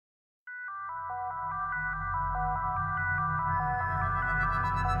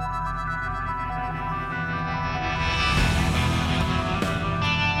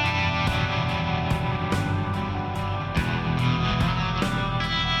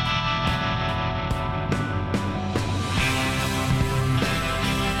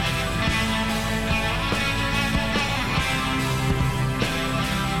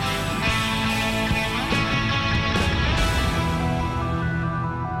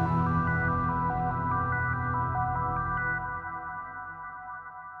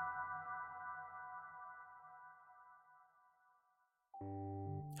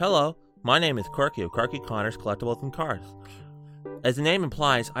Hello, my name is Corky of Corky Connors Collectibles and Cards. As the name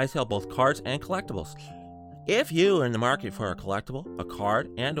implies, I sell both cards and collectibles. If you are in the market for a collectible, a card,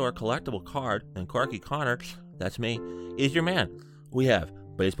 and or collectible card, then Corky Connors, that's me, is your man. We have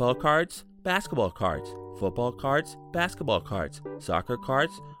baseball cards, basketball cards, football cards, basketball cards, soccer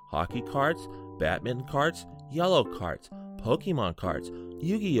cards, hockey cards, badminton cards, yellow cards, Pokemon cards,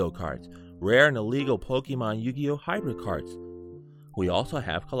 Yu-Gi-Oh cards, rare and illegal Pokemon Yu-Gi-Oh hybrid cards. We also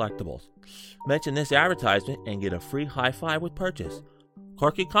have collectibles. Mention this advertisement and get a free high five with purchase.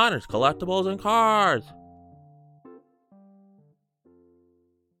 Corky Connors Collectibles and Cards.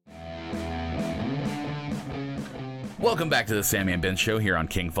 Welcome back to the Sammy Ben Show here on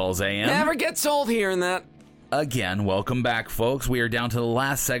King Falls AM. Never gets old hearing that. Again, welcome back, folks. We are down to the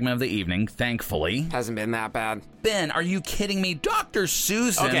last segment of the evening, thankfully. Hasn't been that bad. Ben, are you kidding me? Dr.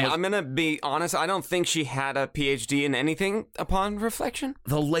 Susan Okay, I'm going to be honest. I don't think she had a PhD in anything upon reflection.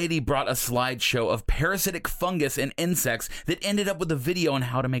 The lady brought a slideshow of parasitic fungus and insects that ended up with a video on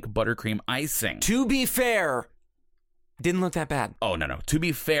how to make buttercream icing. To be fair, didn't look that bad. Oh, no. To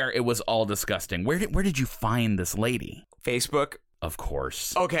be fair, it was all disgusting. Where did you find this lady? Facebook. Of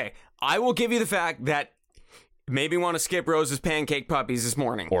course. Okay, I will give you the fact that maybe want to skip Rose's pancake puppies this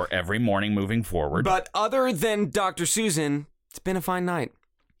morning. Or every morning moving forward. But other than Dr. Susan, it's been a fine night.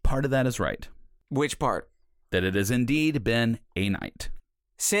 Part of that is right. Which part? That it has indeed been a night.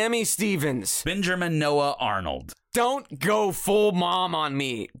 Sammy Stevens. Benjamin Noah Arnold. Don't go full mom on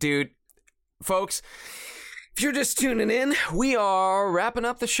me, dude. Folks, if you're just tuning in, we are wrapping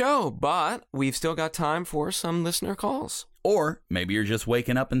up the show, but we've still got time for some listener calls. Or maybe you're just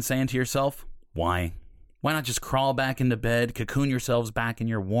waking up and saying to yourself, why? Why not just crawl back into bed, cocoon yourselves back in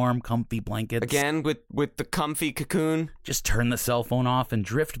your warm, comfy blankets? Again, with the comfy cocoon. Just turn the cell phone off and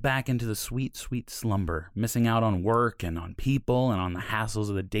drift back into the sweet, sweet slumber, missing out on work and on people and on the hassles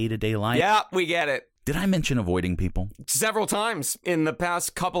of the day-to-day life. Yeah, we get it. Did I mention avoiding people? Several times in the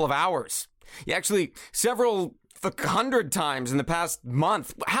past couple of hours. Yeah, actually, several 100 times in the past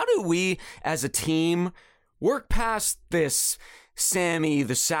month. How do we, as a team, work past this Sammy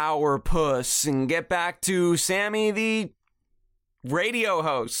the sourpuss and get back to Sammy the radio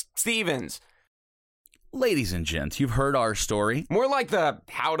host, Stevens? Ladies and gents, you've heard our story. More like the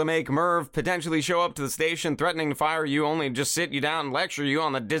how to make Merv potentially show up to the station threatening to fire you, only just sit you down and lecture you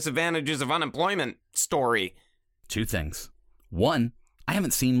on the disadvantages of unemployment story. Two things. One, I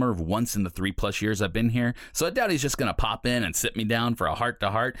haven't seen Merv once in the 3+ years I've been here, so I doubt he's just going to pop in and sit me down for a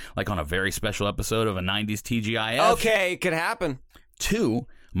heart-to-heart, like on a very special episode of a 90s TGIF. Okay, it could happen. Two,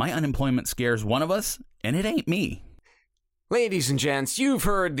 my unemployment scares one of us, and it ain't me. Ladies and gents, you've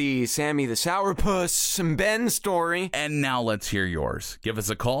heard the Sammy the Sourpuss and Ben story. And now let's hear yours. Give us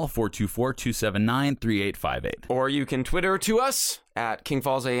a call, 424-279-3858. Or you can Twitter to us at King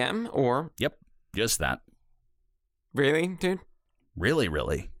Falls AM, or... Yep, just that. Really, dude? Really,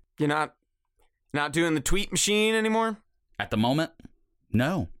 really. You're not doing the tweet machine anymore? At the moment,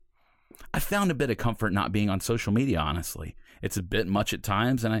 no. I found a bit of comfort not being on social media, honestly. It's a bit much at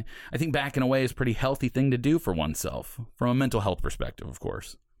times, and I think backing away is a pretty healthy thing to do for oneself, from a mental health perspective, of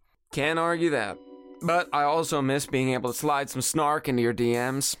course. Can't argue that. But I also miss being able to slide some snark into your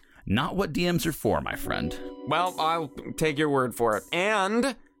DMs. Not what DMs are for, my friend. Well, I'll take your word for it.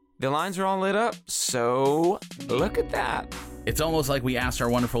 And the lines are all lit up, so look at that. It's almost like we asked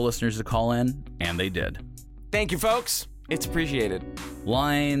our wonderful listeners to call in, and they did. Thank you, folks. It's appreciated.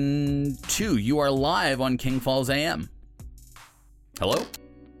 Line 2, you are live on King Falls AM. Hello?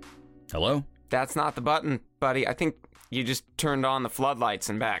 Hello? That's not the button, buddy. I think you just turned on the floodlights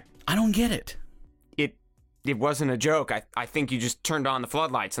and back. I don't get it. It wasn't a joke. I think you just turned on the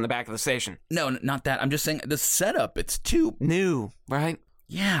floodlights in the back of the station. No, not that. I'm just saying the setup, it's too new, right?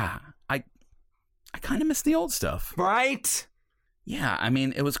 Yeah. I kind of miss the old stuff. Right? Yeah, I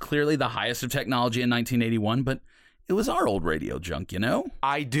mean, it was clearly the highest of technology in 1981, but it was our old radio junk, you know?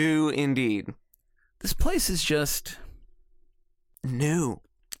 I do indeed. This place is just new.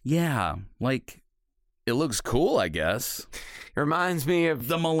 Yeah, like, it looks cool, I guess. It reminds me of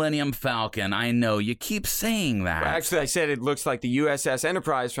the Millennium Falcon. I know, you keep saying that. Well, actually, I said it looks like the USS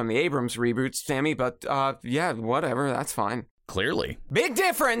Enterprise from the Abrams reboots, Sammy, but yeah, whatever, that's fine. Clearly. Big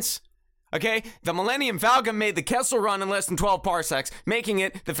difference! Okay, the Millennium Falcon made the Kessel Run in less than 12 parsecs, making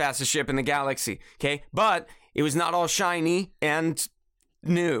it the fastest ship in the galaxy. Okay, but it was not all shiny and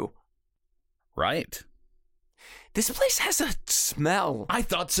new. Right. This place has a smell. I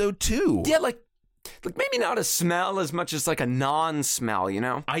thought so too. Yeah, like maybe not a smell as much as like a non-smell, you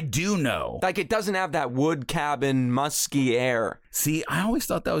know? I do know. Like it doesn't have that wood cabin musky air. See, I always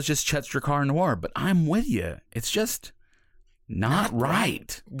thought that was just Chestercar Noir, but I'm with you. It's just Not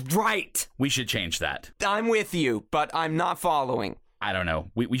right. Right. We should change that. I'm with you, but I'm not following. I don't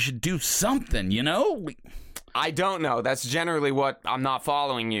know. We should do something, you know? I don't know. That's generally what I'm not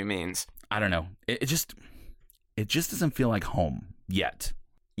following you means. I don't know. It just doesn't feel like home yet.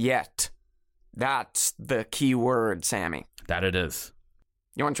 Yet. That's the key word, Sammy. That it is.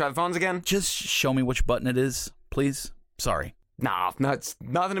 You want to try the phones again? Just show me which button it is, please. Sorry. Nah, it's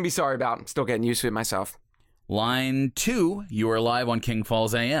nothing to be sorry about. I'm still getting used to it myself. Line 2, you are live on King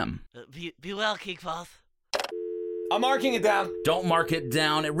Falls AM. Be well, King Falls. I'm marking it down. Don't mark it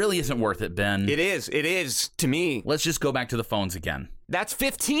down. It really isn't worth it, Ben. It is, to me. Let's just go back to the phones again. That's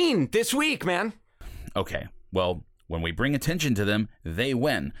 15 this week, man. Okay, well, when we bring attention to them, they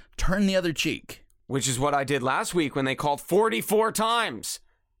win. Turn the other cheek. Which is what I did last week when they called 44 times.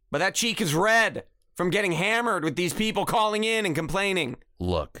 But that cheek is red from getting hammered with these people calling in and complaining.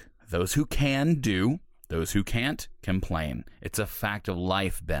 Look, those who can do, those who can't complain. It's a fact of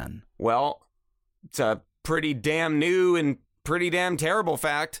life, Ben. Well, it's a pretty damn new and pretty damn terrible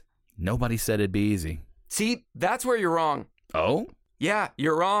fact. Nobody said it'd be easy. See, that's where you're wrong. Oh? Yeah,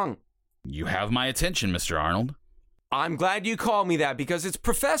 you're wrong. You have my attention, Mr. Arnold. I'm glad you called me that because it's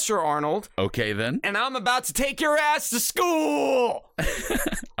Professor Arnold. Okay, then. And I'm about to take your ass to school.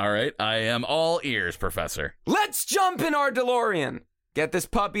 All right, I am all ears, Professor. Let's jump in our DeLorean. Get this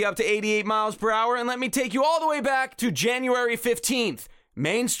puppy up to 88 miles per hour and let me take you all the way back to January 15th.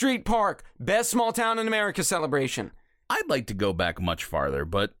 Main Street Park, best small town in America celebration. I'd like to go back much farther,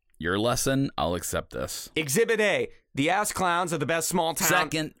 but your lesson, I'll accept this. Exhibit A, the ass clowns of the best small town.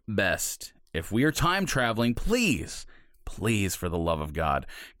 Second best. If we are time traveling, please, for the love of God,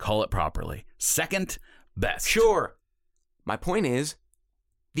 call it properly. Second best. Sure. My point is,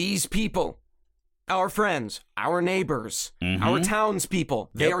 these people, our friends, our neighbors, our townspeople,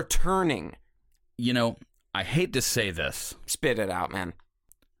 they are turning. You know, I hate to say this. Spit it out, man.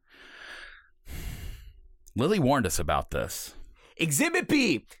 Lily warned us about this. Exhibit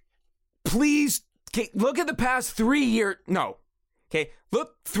B, please look at the past 3 years. No. Okay,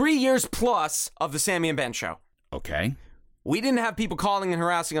 look, 3 years plus of the Sammy and Ben show. Okay. We didn't have people calling and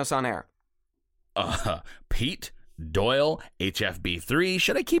harassing us on air. Pete, Doyle, HFB3.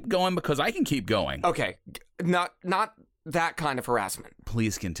 Should I keep going? Because I can keep going. Okay, not that kind of harassment.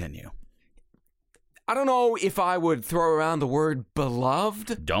 Please continue. I don't know if I would throw around the word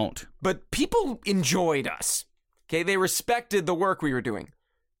beloved. Don't. But people enjoyed us. Okay, they respected the work we were doing.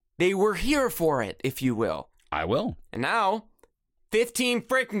 They were here for it, if you will. I will. And now, 15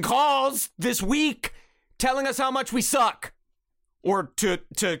 freaking calls this week telling us how much we suck. Or to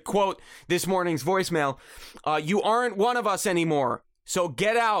quote this morning's voicemail, you aren't one of us anymore. So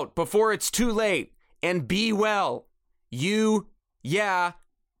get out before it's too late and be well. You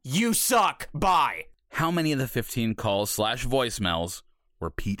suck. Bye. How many of the 15 calls / voicemails were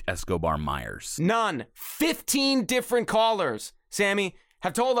Pete Escobar Myers? None. 15 different callers, Sammy,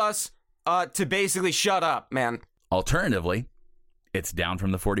 have told us to basically shut up, man. Alternatively, it's down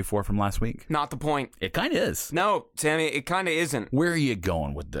from the 44 from last week. Not the point. It kind of is. No, Sammy, it kind of isn't. Where are you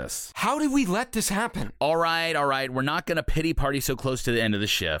going with this? How did we let this happen? All right. We're not going to pity party so close to the end of the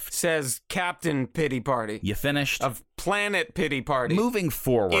shift. Says Captain Pity Party. You finished? Of Planet Pity Party. Moving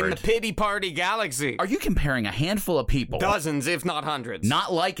forward. In the Pity Party galaxy. Are you comparing a handful of people? Dozens, if not hundreds.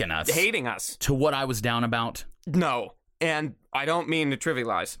 Not liking us. Hating us. To what I was down about? No. And I don't mean to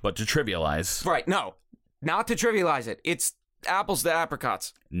trivialize. But to trivialize. Right, no. Not to trivialize it. It's apples to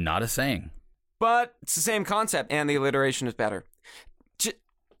apricots. Not a saying. But it's the same concept, and the alliteration is better.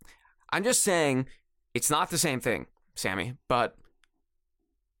 I'm just saying it's not the same thing, Sammy, but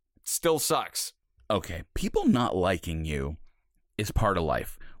it still sucks. Okay, people not liking you is part of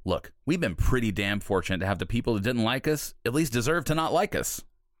life. Look, we've been pretty damn fortunate to have the people that didn't like us at least deserve to not like us.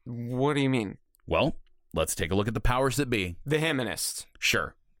 What do you mean? Well, let's take a look at the powers that be. The Heminists.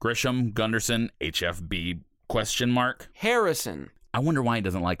 Sure. Grisham, Gunderson, HFB, ? Harrison. I wonder why he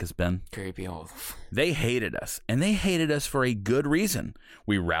doesn't like us, Ben. Creepy old. They hated us, and they hated us for a good reason.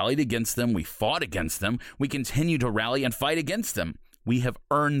 We rallied against them. We fought against them. We continue to rally and fight against them. We have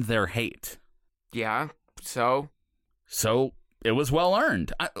earned their hate. Yeah, so? So it was well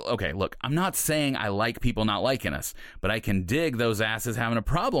earned. Okay, look, I'm not saying I like people not liking us, but I can dig those asses having a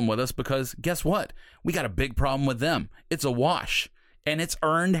problem with us because guess what? We got a big problem with them. It's a wash. And it's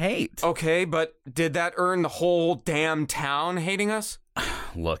earned hate. Okay, but did that earn the whole damn town hating us?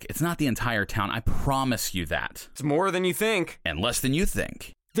 Look, it's not the entire town. I promise you that. It's more than you think. And less than you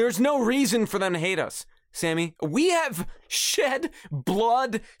think. There's no reason for them to hate us, Sammy. We have shed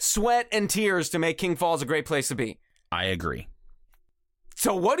blood, sweat, and tears to make King Falls a great place to be. I agree.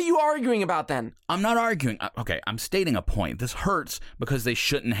 So what are you arguing about then? I'm not arguing. Okay, I'm stating a point. This hurts because they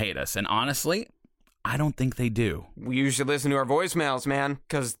shouldn't hate us. And honestly, I don't think they do. You should listen to our voicemails, man,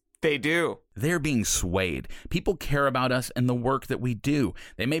 because they do. They're being swayed. People care about us and the work that we do.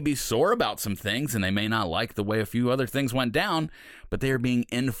 They may be sore about some things and they may not like the way a few other things went down, but they are being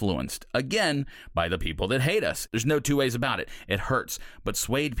influenced, again, by the people that hate us. There's no two ways about it. It hurts, but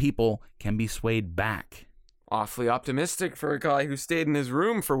swayed people can be swayed back. Awfully optimistic for a guy who stayed in his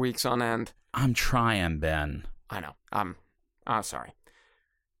room for weeks on end. I'm trying, Ben. I know. I'm sorry.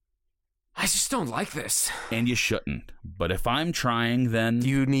 I just don't like this. And you shouldn't. But if I'm trying, then...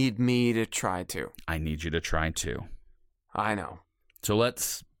 You need me to try to. I need you to try too. I know. So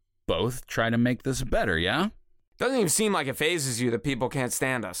let's both try to make this better, yeah? Doesn't even seem like it phases you that people can't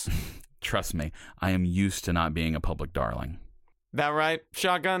stand us. Trust me, I am used to not being a public darling. That right,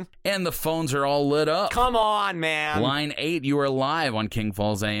 Shotgun? And the phones are all lit up. Come on, man. Line 8, you are live on King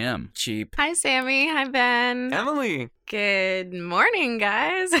Falls AM. Cheap. Hi, Sammy. Hi, Ben. Emily. Good morning,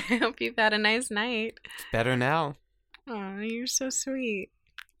 guys. I hope you've had a nice night. It's better now. Oh, you're so sweet.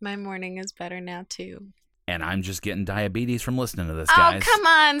 My morning is better now, too. And I'm just getting diabetes from listening to this, Oh, guys. come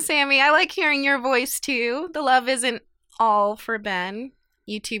on, Sammy. I like hearing your voice, too. The love isn't all for Ben.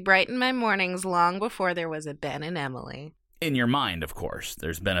 You two brighten my mornings long before there was a Ben and Emily. In your mind, of course.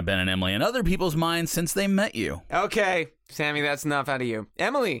 There's been a Ben and Emily in other people's minds since they met you. Okay, Sammy, that's enough out of you.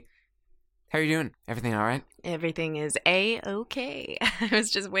 Emily, how are you doing? Everything all right? Everything is A-okay. I was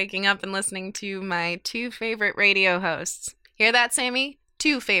just waking up and listening to my two favorite radio hosts. Hear that, Sammy?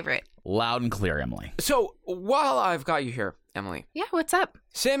 Two favorite. Loud and clear, Emily. So, while I've got you here, Emily. Yeah, what's up?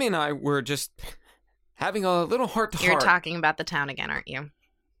 Sammy and I were just having a little heart-to-heart. You're talking about the town again, aren't you?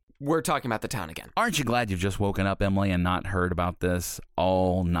 We're talking about the town again. Aren't you glad you've just woken up, Emily, and not heard about this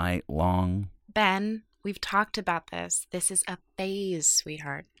all night long? Ben, we've talked about this. This is a phase,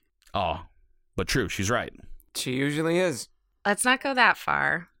 sweetheart. Oh, but true, she's right. She usually is. Let's not go that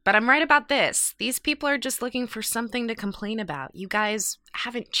far. But I'm right about this. These people are just looking for something to complain about. You guys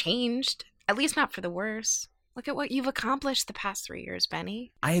haven't changed, at least not for the worse. Look at what you've accomplished the past 3 years,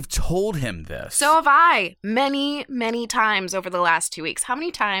 Benny. I have told him this. So have I. Many, many times over the last 2 weeks. How many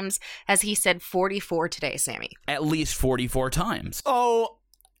times has he said 44 today, Sammy? At least 44 times. Oh,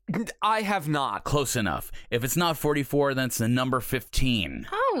 I have not. Close enough. If it's not 44, then it's the number 15.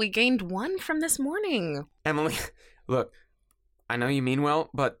 Oh, we gained 1 from this morning. Emily, look, I know you mean well,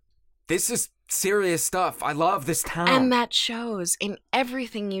 but this is serious stuff. I love this town. And that shows in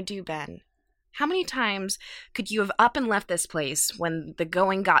everything you do, Ben. How many times could you have up and left this place when the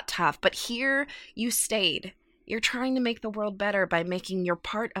going got tough? But here you stayed. You're trying to make the world better by making your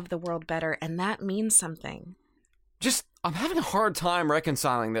part of the world better, and that means something. I'm having a hard time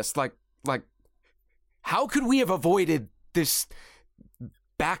reconciling this. Like, how could we have avoided this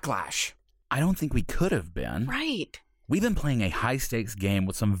backlash? I don't think we could have been. Right. We've been playing a high-stakes game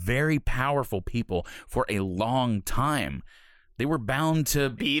with some very powerful people for a long time. They were bound to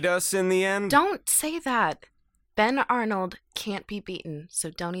Beat us in the end? Don't say that. Ben Arnold can't be beaten,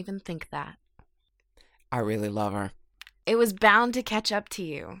 so don't even think that. I really love her. It was bound to catch up to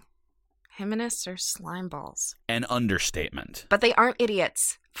you. Him and us are slime balls. An understatement. But they aren't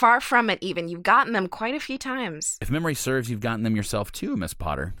idiots. Far from it, even. You've gotten them quite a few times. If memory serves, you've gotten them yourself too, Miss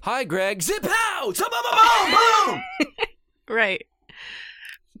Potter. Hi, Greg. Zip out! Boom! Right.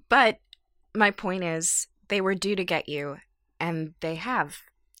 But my point is, they were due to get you, and they have.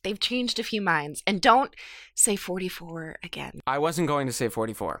 They've changed a few minds. And don't say 44 again. I wasn't going to say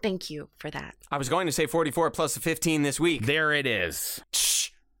 44. Thank you for that. I was going to say 44 plus the 15 this week. There it is. Shh.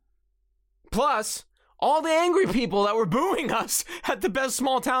 Plus, all the angry people that were booing us at the best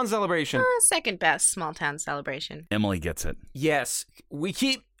small town celebration. Second best small town celebration. Emily gets it. Yes, we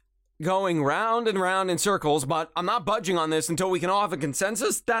keep going round and round in circles, but I'm not budging on this until we can all have a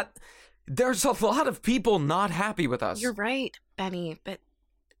consensus that there's a lot of people not happy with us. You're right, Benny, but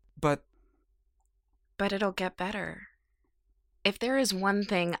it'll get better. If there is one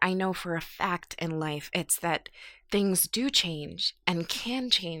thing I know for a fact in life, it's that things do change and can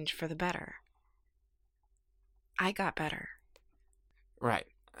change for the better. I got better. Right.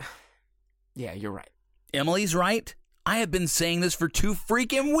 Yeah, you're right. Emily's right. I have been saying this for 2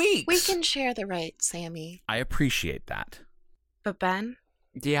 freaking weeks. We can share the right, Sammy. I appreciate that. But Ben,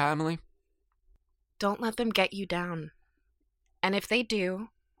 Yeah, Emily? don't let them get you down. And if they do,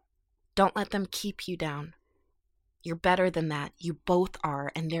 don't let them keep you down. You're better than that. You both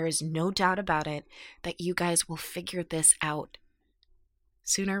are, and there is no doubt about it that you guys will figure this out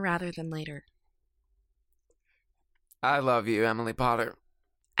sooner rather than later. I love you, Emily Potter.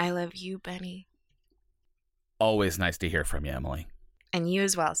 I love you, Benny. Always nice to hear from you, Emily. And you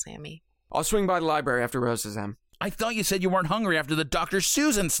as well, Sammy. I'll swing by the library after Rose's M. I thought you said you weren't hungry after the Dr.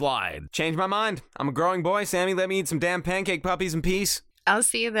 Susan slide. Changed my mind. I'm a growing boy, Sammy. Let me eat some damn pancake puppies in peace. I'll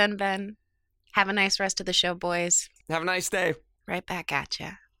see you then, Ben. Have a nice rest of the show, boys. Have a nice day. Right back at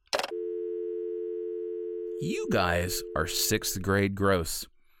ya. You guys are 6th grade gross.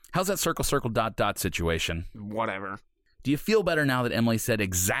 How's that circle, circle, dot, dot situation? Whatever. Do you feel better now that Emily said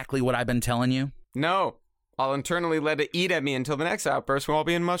exactly what I've been telling you? No. I'll internally let it eat at me until the next outburst when I'll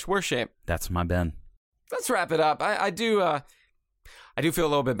be in much worse shape. That's my Ben. Let's wrap it up. I do feel a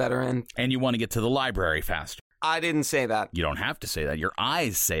little bit better, and you want to get to the library faster. I didn't say that. You don't have to say that. Your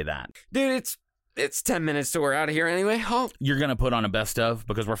eyes say that. Dude, it's 10 minutes till we're out of here anyway. You're going to put on a best of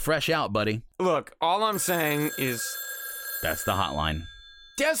because we're fresh out, buddy. Look, all I'm saying is... That's the hotline.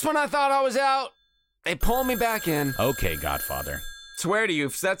 Just when I thought I was out, they pulled me back in. Okay, Godfather. Swear to you,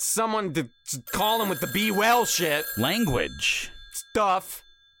 if that's someone to call him with the be well shit... Language. Stuff,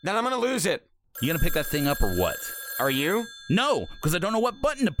 then I'm going to lose it. You going to pick that thing up or what? Are you? No, because I don't know what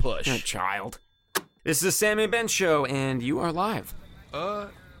button to push. You're a child. This is the Sammy Ben Show, and you are live.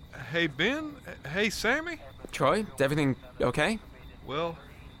 Hey, Ben? Hey, Sammy? Troy, is everything okay? Well,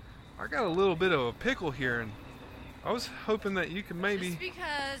 I got a little bit of a pickle here, and I was hoping that you could maybe... Just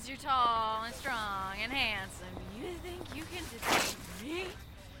because you're tall and strong and handsome, you think you can defeat me?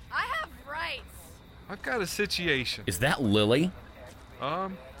 I have rights. I've got a situation. Is that Lily?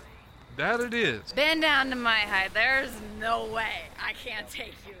 That it is. Bend down to my height. There's no way I can't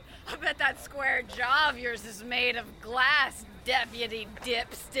take you. I bet that square jaw of yours is made of glass, deputy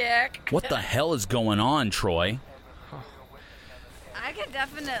dipstick. What the hell is going on, Troy? I could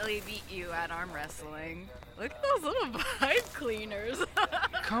definitely beat you at arm wrestling. Look at those little pipe cleaners.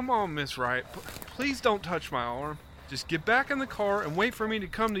 Come on, Miss Wright. Please don't touch my arm. Just get back in the car and wait for me to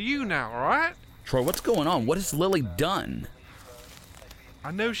come to you now, all right? Troy, what's going on? What has Lily done? I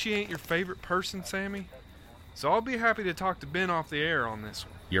know she ain't your favorite person, Sammy, so I'll be happy to talk to Ben off the air on this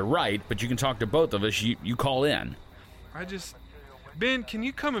one. You're right, but you can talk to both of us. You call in. Ben, can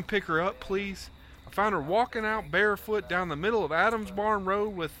you come and pick her up, please? I found her walking out barefoot down the middle of Adams Barn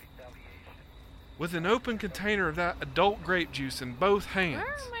Road with an open container of that adult grape juice in both hands.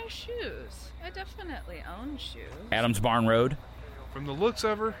 Where are my shoes? I definitely own shoes. Adams Barn Road? From the looks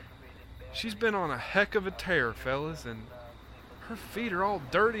of her, she's been on a heck of a tear, fellas, and her feet are all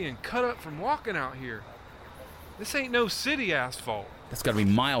dirty and cut up from walking out here. This ain't no city asphalt. That's got to be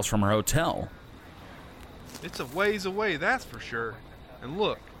miles from her hotel. It's a ways away, that's for sure. And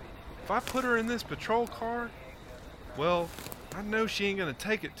look, if I put her in this patrol car, well, I know she ain't gonna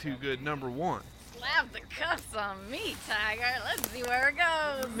take it too good, number one. Slap the cuffs on me, Tiger. Let's see where it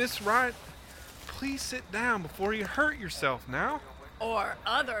goes. Miss Wright, please sit down before you hurt yourself now. Or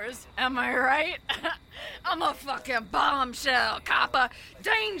others, am I right? I'm a fucking bombshell, copper.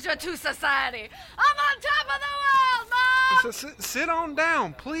 Danger to society. I'm on top of the world, Mom! Sit on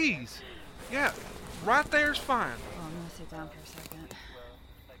down, please. Yeah, right there's fine. Oh, I'm gonna sit down for a second.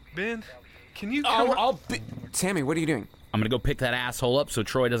 Ben, can you come... Sammy, what are you doing? I'm going to go pick that asshole up so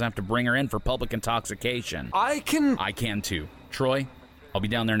Troy doesn't have to bring her in for public intoxication. I can too. Troy, I'll be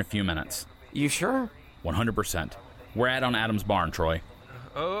down there in a few minutes. You sure? 100%. We're on Adams Barn, Troy.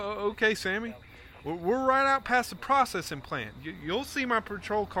 Okay, Sammy. We're right out past the processing plant. You'll see my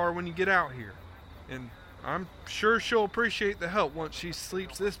patrol car when you get out here. And I'm sure she'll appreciate the help once she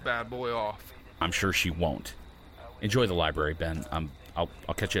sleeps this bad boy off. I'm sure she won't. Enjoy the library, Ben. I'll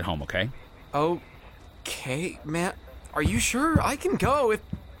catch you at home, okay? Okay, man. Are you sure? I can go if...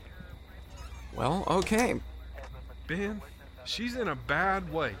 Well, okay. Ben, she's in a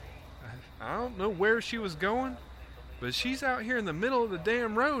bad way. I don't know where she was going, but she's out here in the middle of the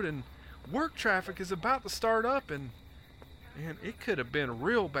damn road and work traffic is about to start up and it could have been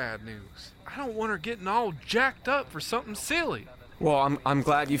real bad news. I don't want her getting all jacked up for something silly. Well, I'm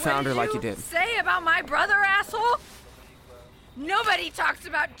glad you found her like you did. Say about my brother, asshole? Nobody talks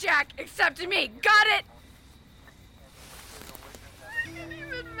about Jack except me. Got it? It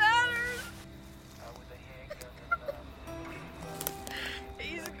even matters.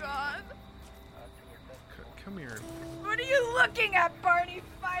 He's gone. Come here. What are you looking at, Barney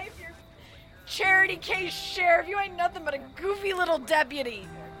Fife? You're charity case sheriff. You ain't nothing but a goofy little deputy.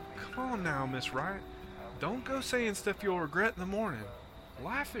 Come on now, Miss Wright. Don't go saying stuff you'll regret in the morning.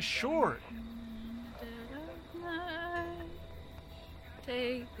 Life is short.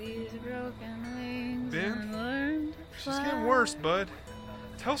 Take these broken wings Ben, and learn to she's fly. getting worse, bud.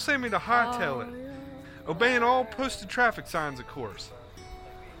 Tell Sammy to hightail it. Obeying all posted traffic signs, of course.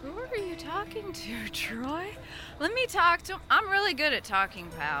 Who are you talking to, Troy? Let me talk to him. I'm really good at talking,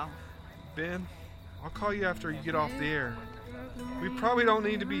 pal. Ben, I'll call you after you get off the air. We probably don't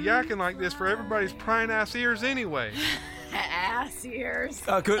need to be yakking like this for everybody's prying ass ears anyway. Ass ears.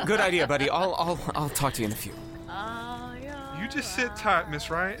 Good idea, buddy. I'll talk to you in a few. You just sit tight, Miss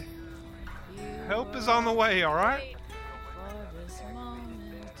Wright. Help is on the way, all right?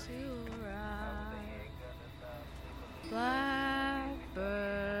 Blackbird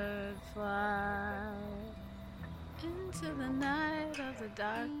fly into the night of the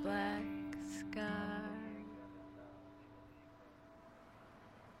dark black sky.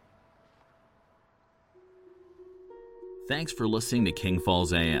 Thanks for listening to King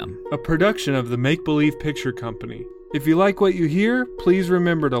Falls AM. A production of the Make Believe Picture Company. If you like what you hear, please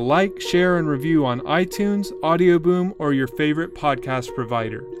remember to like, share, and review on iTunes, Audio Boom, or your favorite podcast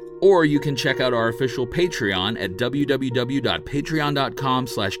provider. Or you can check out our official Patreon at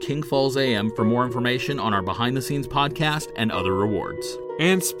www.patreon.com/KingFallsAM for more information on our behind-the-scenes podcast and other rewards.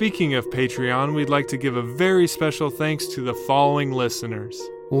 And speaking of Patreon, we'd like to give a very special thanks to the following listeners: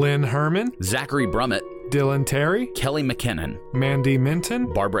 Lynn Herman, Zachary Brummett, Dylan Terry, Kelly McKinnon, Mandy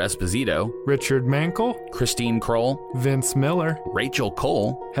Minton, Barbara Esposito, Richard Mankel, Christine Kroll, Vince Miller, Rachel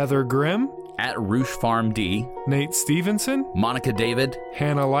Cole, Heather Grimm, at Roosh Farm D, Nate Stevenson, Monica David,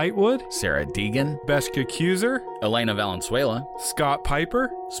 Hannah Lightwood, Sarah Deegan, Beshka Cuser, Elena Valenzuela, Scott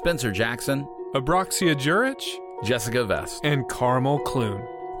Piper, Spencer Jackson, Abraxia Jurich, Jessica Vest, and Carmel Clune.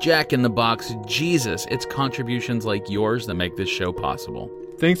 Jack in the Box, Jesus, it's contributions like yours that make this show possible.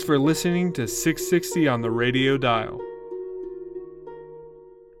 Thanks for listening to 660 on the radio dial.